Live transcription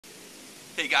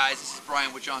Hey guys, this is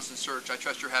Brian with Johnston Search. I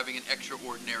trust you're having an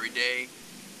extraordinary day.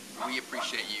 We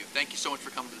appreciate you. Thank you so much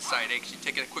for coming to the site. Actually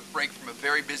taking a quick break from a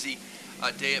very busy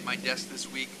day at my desk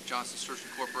this week, Johnston Search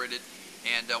Incorporated,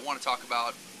 and I want to talk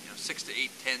about 6 to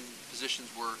 8, 10 positions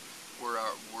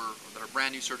that are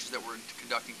brand new searches that we're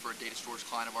conducting for a data storage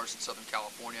client of ours in Southern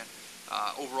California.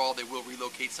 Overall, they will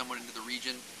relocate someone into the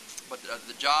region, but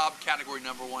the job category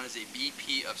number one is a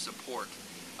VP of support.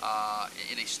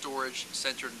 In a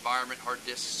storage-centered environment, hard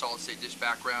disk, solid-state disk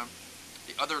background.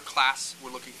 The other class we're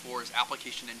looking for is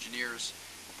application engineers.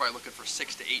 We're probably looking for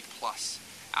 6 to 8 plus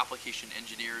application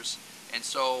engineers. And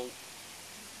so,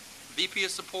 VP of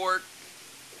support,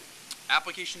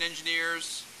 application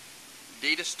engineers,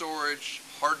 data storage,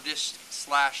 hard disk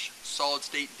 /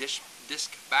 solid-state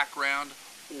disk background,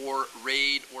 or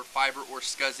RAID, or fiber, or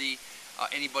SCSI.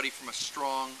 Anybody from a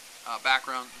strong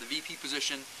background. The VP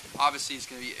position obviously is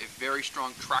going to be a very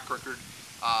strong track record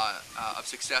of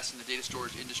success in the data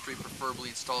storage industry, preferably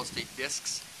in solid-state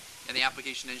disks. And the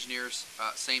application engineers,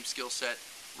 same skill set,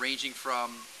 ranging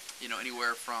from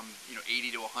anywhere from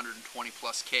 80 to 120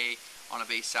 plus K on a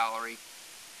base salary,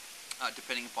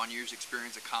 depending upon years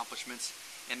experience, accomplishments.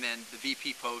 And then the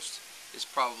VP post is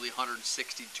probably 160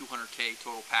 to 200K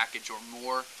total package or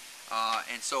more.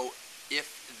 And so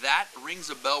if that rings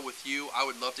a bell with you, I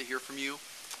would love to hear from you.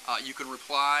 You can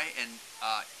reply and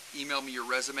email me your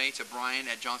resume to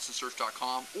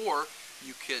brian@johnstonsearch.com, or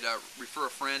you could refer a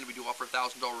friend. We do offer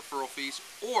 $1,000 referral fees.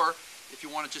 Or if you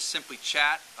want to just simply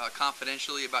chat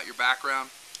confidentially about your background,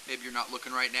 maybe you're not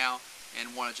looking right now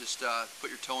and want to just put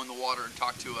your toe in the water and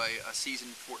talk to a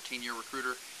seasoned 14-year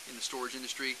recruiter in the storage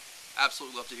industry,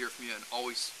 absolutely love to hear from you, and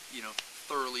always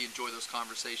thoroughly enjoy those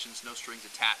conversations, no strings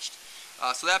attached.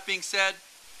 So that being said,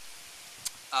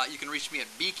 you can reach me at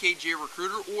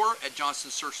bkjrecruiter or at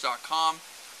johnstonsearch.com.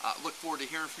 Look forward to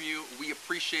hearing from you. We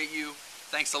appreciate you.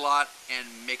 Thanks a lot, and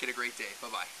make it a great day.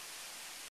 Bye-bye.